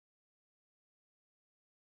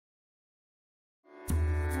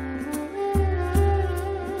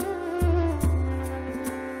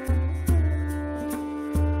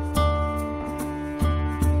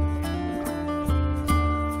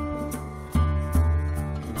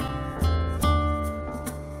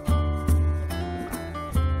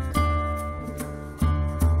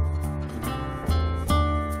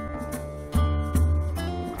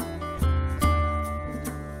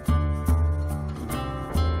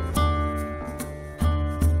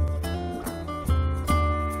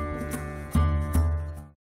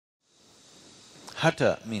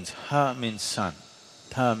Hatha means, ha means sun,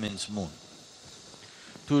 tha means moon.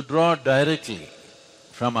 To draw directly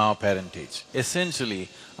from our parentage. Essentially,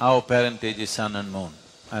 our parentage is sun and moon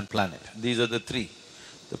and planet. These are the three.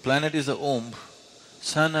 The planet is the womb,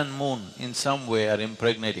 sun and moon in some way are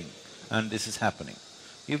impregnating, and this is happening.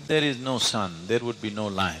 If there is no sun, there would be no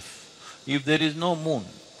life. If there is no moon,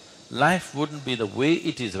 life wouldn't be the way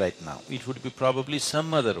it is right now, it would be probably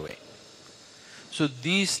some other way. So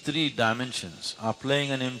these three dimensions are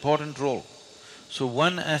playing an important role. So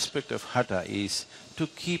one aspect of Hatha is to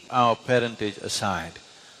keep our parentage aside.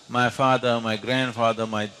 My father, my grandfather,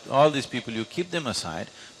 all these people, you keep them aside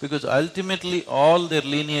because ultimately all their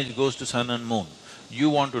lineage goes to sun and moon. You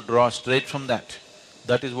want to draw straight from that.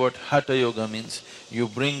 That is what Hatha Yoga means. You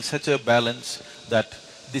bring such a balance that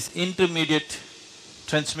this intermediate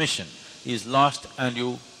transmission is lost and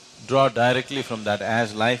you draw directly from that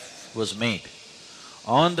as life was made.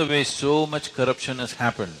 On the way, so much corruption has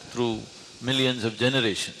happened through millions of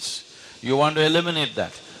generations. You want to eliminate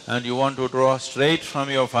that and you want to draw straight from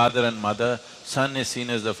your father and mother. Sun is seen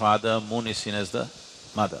as the father, moon is seen as the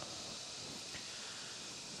mother.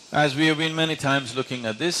 As we have been many times looking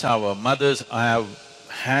at this, our mothers have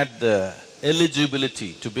had the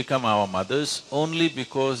eligibility to become our mothers only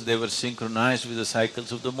because they were synchronized with the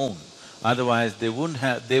cycles of the moon. Otherwise, they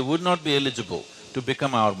would not be eligible to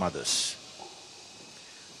become our mothers.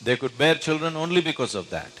 They could bear children only because of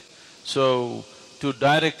that. So, to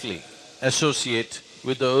directly associate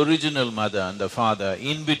with the original mother and the father,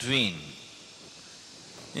 in between,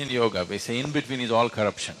 in yoga we say in between is all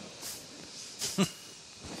corruption.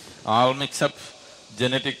 All mix up,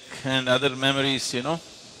 genetic and other memories,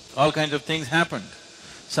 all kinds of things happened.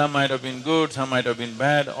 Some might have been good, some might have been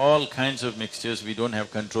bad, all kinds of mixtures, we don't have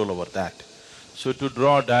control over that. So to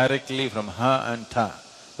draw directly from Ha and Ta,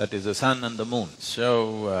 that is the sun and the moon.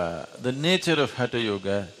 So, the nature of Hatha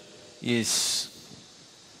Yoga is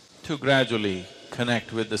to gradually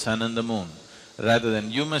connect with the sun and the moon, rather than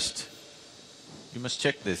you must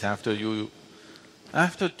check this after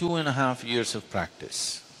 2.5 years of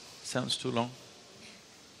practice. Sounds too long?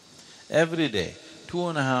 Every day,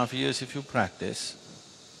 2.5 years if you practice,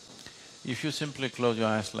 if you simply close your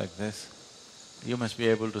eyes like this, you must be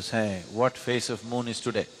able to say what phase of moon is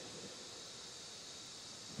today,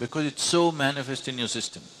 because it's so manifest in your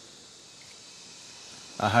system.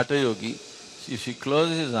 A Hatha yogi, if he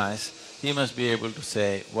closes his eyes, he must be able to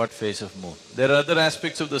say what phase of moon. There are other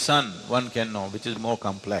aspects of the sun one can know, which is more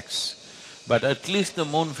complex, but at least the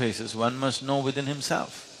moon phases one must know within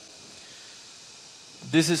himself.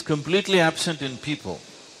 This is completely absent in people.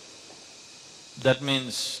 That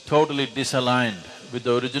means totally disaligned with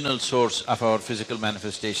the original source of our physical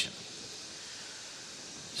manifestation.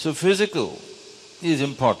 So physical is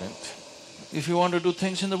important if you want to do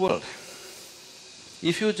things in the world.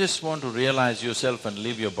 If you just want to realize yourself and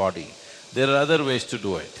leave your body, there are other ways to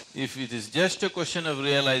do it. If it is just a question of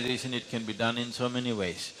realization, it can be done in so many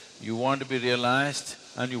ways. You want to be realized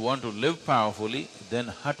and you want to live powerfully, then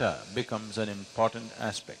Hatha becomes an important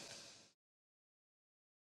aspect.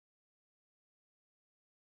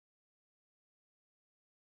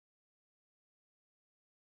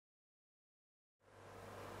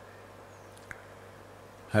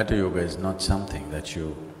 Hatha Yoga is not something that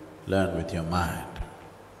you learn with your mind.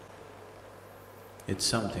 It's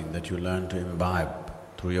something that you learn to imbibe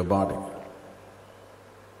through your body.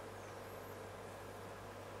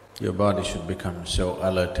 Your body should become so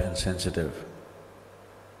alert and sensitive.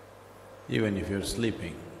 Even if you're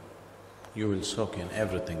sleeping, you will soak in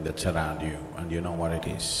everything that's around you and you know what it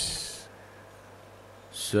is.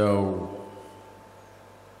 So,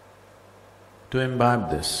 to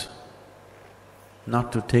imbibe this,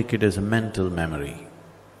 not to take it as a mental memory,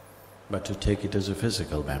 but to take it as a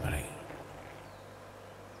physical memory.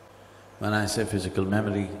 When I say physical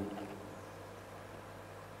memory,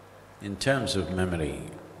 in terms of memory,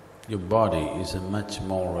 your body is a much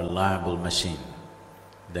more reliable machine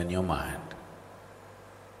than your mind.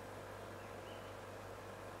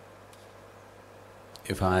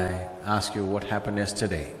 If I ask you what happened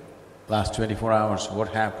yesterday, last 24 hours, what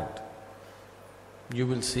happened? You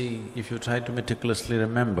will see, if you try to meticulously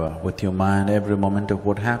remember with your mind every moment of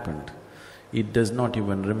what happened, it does not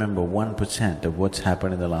even remember 1% of what's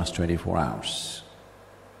happened in the last 24 hours.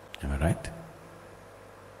 Am I right?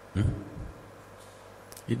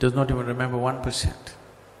 It does not even remember 1%.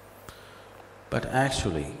 But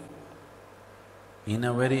actually, in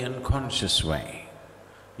a very unconscious way,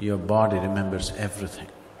 your body remembers everything.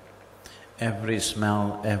 Every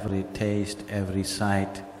smell, every taste, every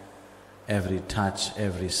sight, every touch,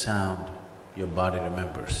 every sound, your body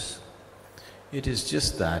remembers. It is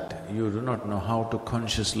just that you do not know how to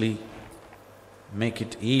consciously make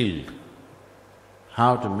it yield,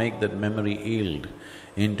 how to make that memory yield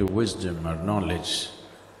into wisdom or knowledge.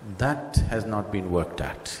 That has not been worked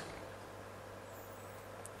at.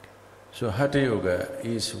 So Hatha Yoga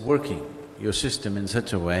is working your system in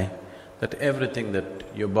such a way that everything that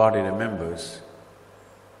your body remembers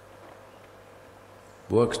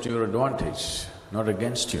works to your advantage, not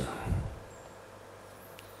against you.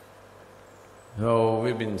 So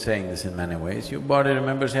we've been saying this in many ways, your body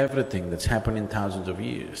remembers everything that's happened in thousands of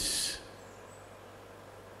years.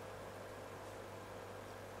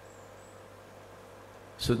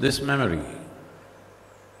 So this memory,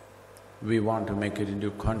 we want to make it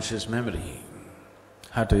into conscious memory.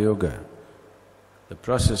 Hatha Yoga, the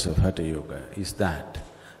process of Hatha Yoga is that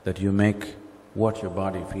you make what your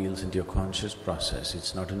body feels into a conscious process,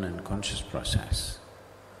 it's not an unconscious process.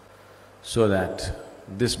 So that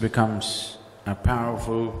this becomes a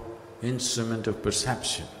powerful instrument of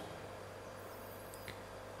perception.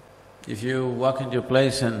 If you walk into a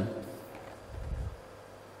place and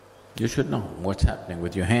you should know what's happening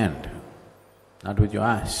with your hand, not with your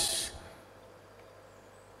eyes.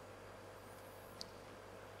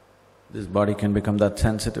 This body can become that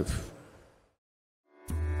sensitive.